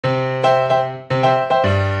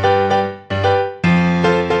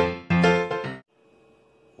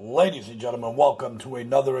Ladies and gentlemen, welcome to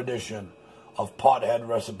another edition of Pothead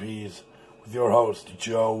Recipes with your host,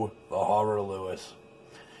 Joe the Horror Lewis.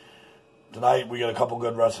 Tonight we got a couple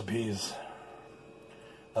good recipes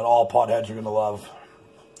that all potheads are going to love.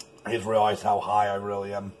 I just realized how high I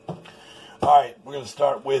really am. Alright, we're going to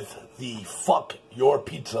start with the Fuck Your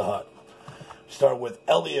Pizza Hut. Start with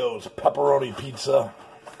Elio's Pepperoni Pizza.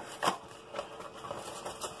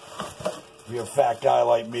 If you're a fat guy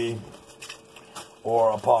like me,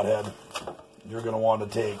 or a pothead, you're going to want to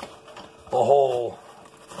take the whole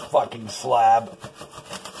fucking slab.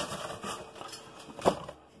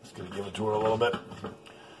 Just going to give it to her a little bit.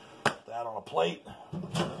 Put that on a plate.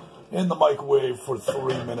 In the microwave for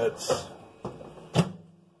 3 minutes.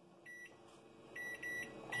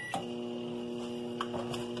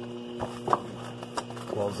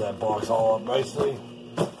 Close that box all up nicely.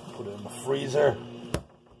 Put it in the freezer.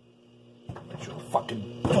 Make sure the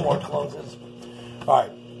fucking door closes.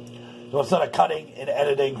 Alright, so instead of cutting and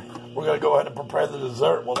editing, we're going to go ahead and prepare the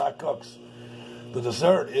dessert while that cooks. The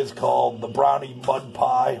dessert is called the Brownie Mud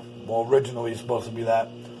Pie. Well, originally it's supposed to be that.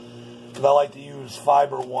 But I like to use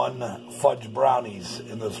Fiber One fudge brownies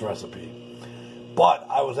in this recipe. But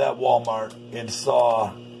I was at Walmart and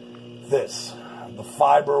saw this. The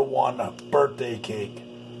Fiber One birthday cake.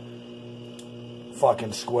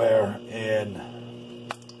 Fucking square. And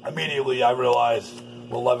immediately I realized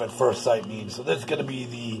what love at first sight means. So this is going to be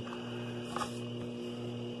the...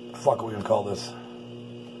 Fuck are we going to call this?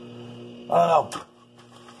 I don't know.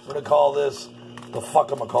 We're going to call this the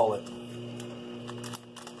fuck-a-ma-call-it.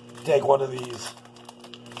 Take one of these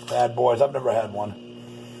bad boys. I've never had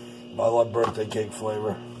one. But I love birthday cake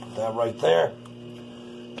flavor. Put that right there.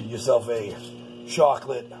 Get yourself a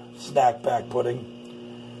chocolate snack pack pudding.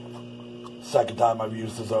 Second time I've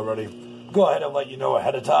used this already. Go ahead and let you know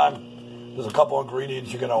ahead of time. There's a couple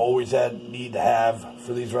ingredients you're going to always need to have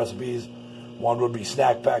for these recipes. One would be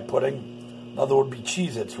snack pack pudding. Another would be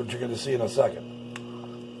Cheez-Its, which you're going to see in a second.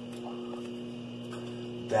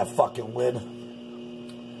 That fucking lid.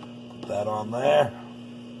 Put that on there.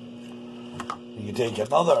 You can take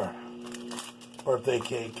another birthday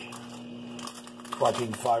cake.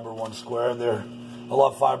 Fucking Fiber One square. I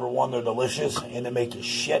love Fiber One. They're delicious and they make you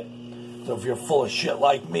shit. So if you're full of shit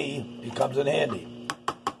like me, it comes in handy.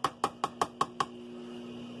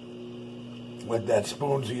 With that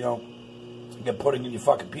spoon so you don't get pudding in your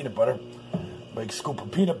fucking peanut butter. Big scoop of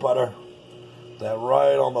peanut butter. Put that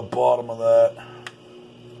right on the bottom of that.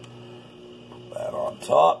 Put that on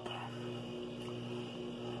top.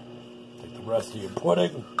 Take the rest of your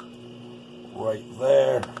pudding. Right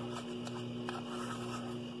there.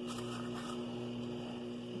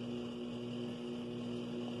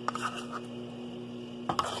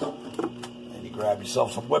 And you grab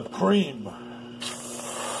yourself some whipped cream.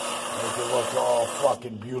 Make it look all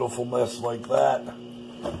fucking beautifulness like that.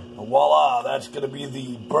 And voila, that's going to be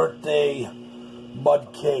the birthday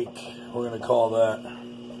mud cake, we're going to call that.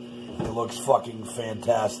 It looks fucking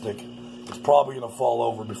fantastic. It's probably going to fall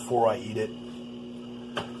over before I eat it.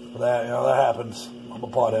 But that, that happens. I'm a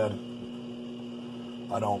pothead.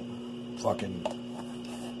 I don't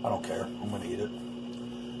care. I'm going to eat it.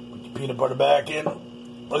 Put your peanut butter back in.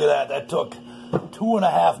 Look at that. That took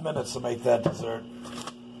 2.5 minutes to make that dessert.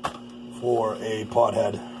 For a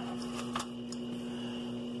pothead.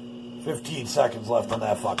 15 seconds left on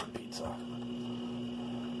that fucking pizza.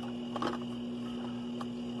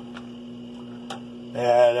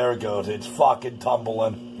 Yeah, there it goes. It's fucking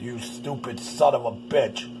tumbling. You stupid son of a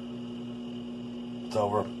bitch. It's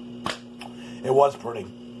over. It was pretty.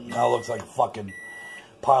 Now it looks like a fucking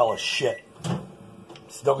pile of shit.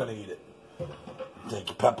 Still gonna eat it. Take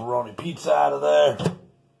your pepperoni pizza out of there.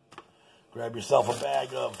 Grab yourself a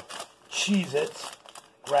bag of Cheez-Its.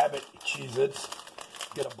 Grab it, Cheez-Its.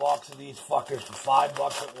 Get a box of these fuckers for $5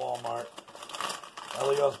 at Walmart.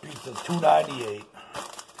 Elio's Pizza's $2.98.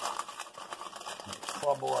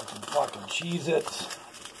 Crumble up some fucking Cheez-Its.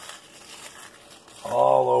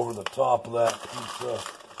 All over the top of that pizza.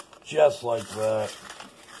 Just like that.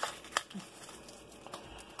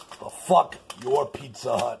 The fuck your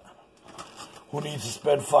Pizza Hut. Who needs to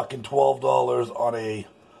spend fucking $12 on a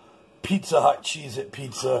Pizza Hut Cheez-It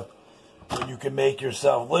pizza when you can make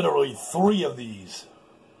yourself literally 3 of these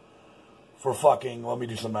for fucking, let me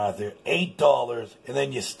do some math here, $8, and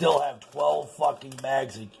then you still have 12 fucking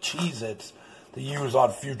bags of Cheez-Its to use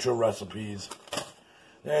on future recipes.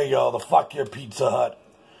 There you go, the Fuck Your Pizza Hut.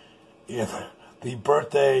 The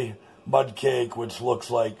birthday mud cake, which looks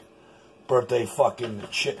like birthday fucking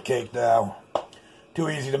shit cake now. Too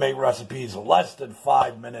easy to make recipes, less than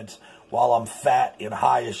 5 minutes. While I'm fat and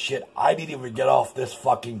high as shit, I didn't even get off this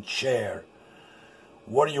fucking chair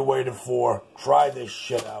What are you waiting for? Try this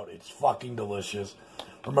shit out. It's fucking delicious.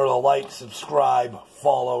 Remember to like, subscribe,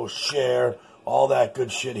 follow, share, all that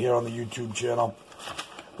good shit here on the YouTube channel.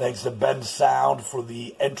 Thanks to Ben Sound for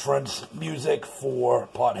the entrance music for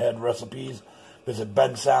Pothead Recipes. Visit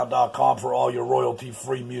bensound.com for all your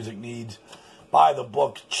royalty-free music needs. Buy the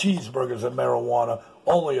book Cheeseburgers and Marijuana,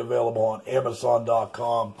 only available on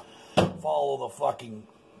Amazon.com. Follow the fucking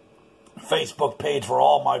Facebook page for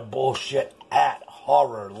all my bullshit at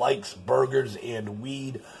Horror Likes Burgers and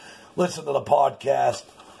Weed. Listen to the podcast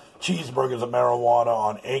Cheeseburgers and Marijuana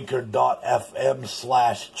on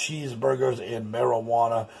anchor.fm/cheeseburgers and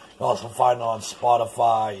marijuana. You can also find it on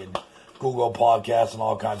Spotify and Google Podcasts and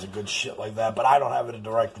all kinds of good shit like that. But I don't have a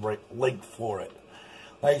direct link for it.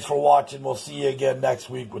 Thanks for watching. We'll see you again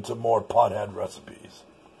next week with some more Pothead Recipes.